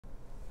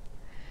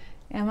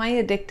Am I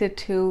addicted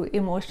to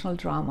emotional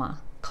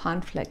drama,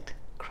 conflict,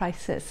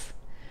 crisis?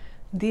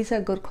 These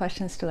are good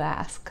questions to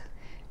ask.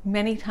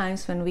 Many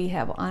times when we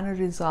have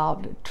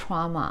unresolved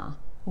trauma,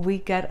 we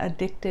get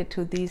addicted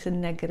to these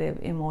negative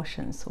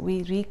emotions.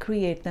 We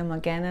recreate them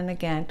again and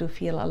again to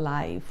feel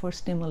alive, for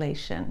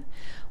stimulation.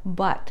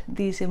 But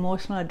these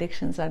emotional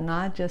addictions are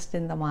not just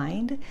in the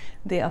mind,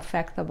 they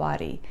affect the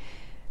body.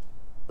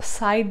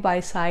 Side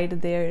by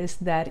side, there is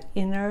that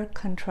inner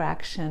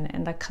contraction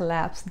and a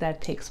collapse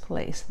that takes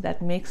place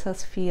that makes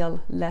us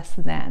feel less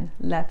than,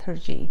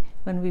 lethargy,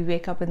 when we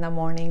wake up in the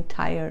morning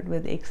tired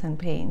with aches and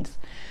pains.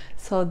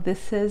 So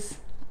this is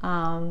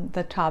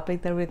the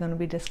topic that we're going to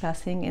be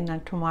discussing in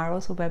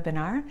tomorrow's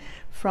webinar,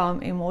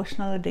 from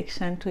emotional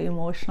addiction to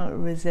emotional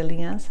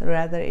resilience,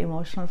 rather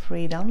emotional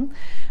freedom,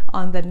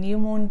 on the new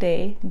moon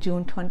day,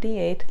 June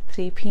 28,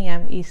 3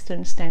 p.m.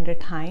 Eastern Standard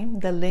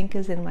Time. The link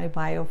is in my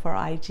bio for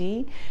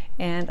IG,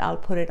 and I'll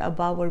put it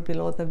above or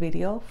below the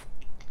video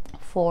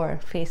for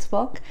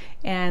Facebook,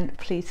 and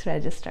please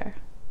register.